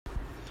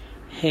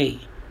Hey,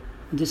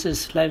 this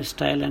is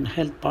Lifestyle and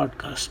Health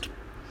Podcast.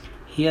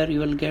 Here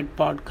you will get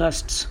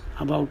podcasts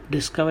about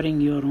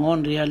discovering your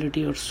own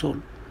reality or soul.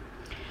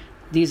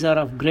 These are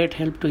of great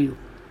help to you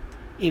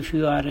if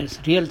you are a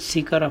real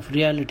seeker of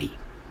reality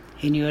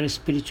in your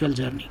spiritual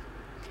journey.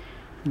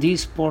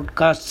 These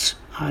podcasts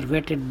are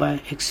vetted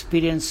by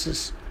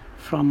experiences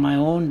from my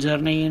own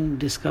journey in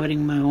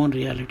discovering my own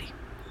reality.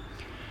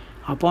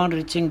 Upon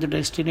reaching the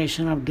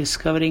destination of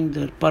discovering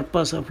the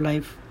purpose of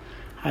life,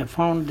 I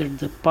found that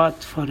the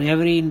path for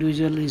every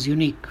individual is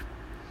unique.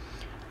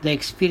 The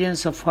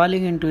experience of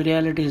falling into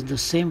reality is the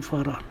same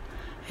for all,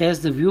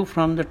 as the view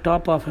from the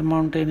top of a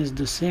mountain is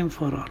the same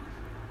for all.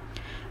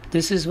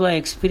 This is why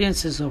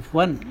experiences of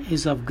one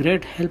is of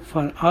great help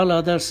for all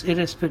others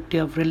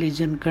irrespective of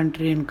religion,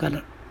 country and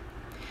color.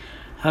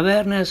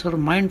 Awareness or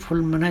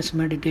mindfulness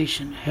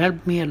meditation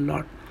helped me a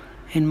lot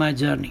in my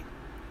journey.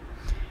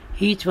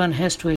 Each one has to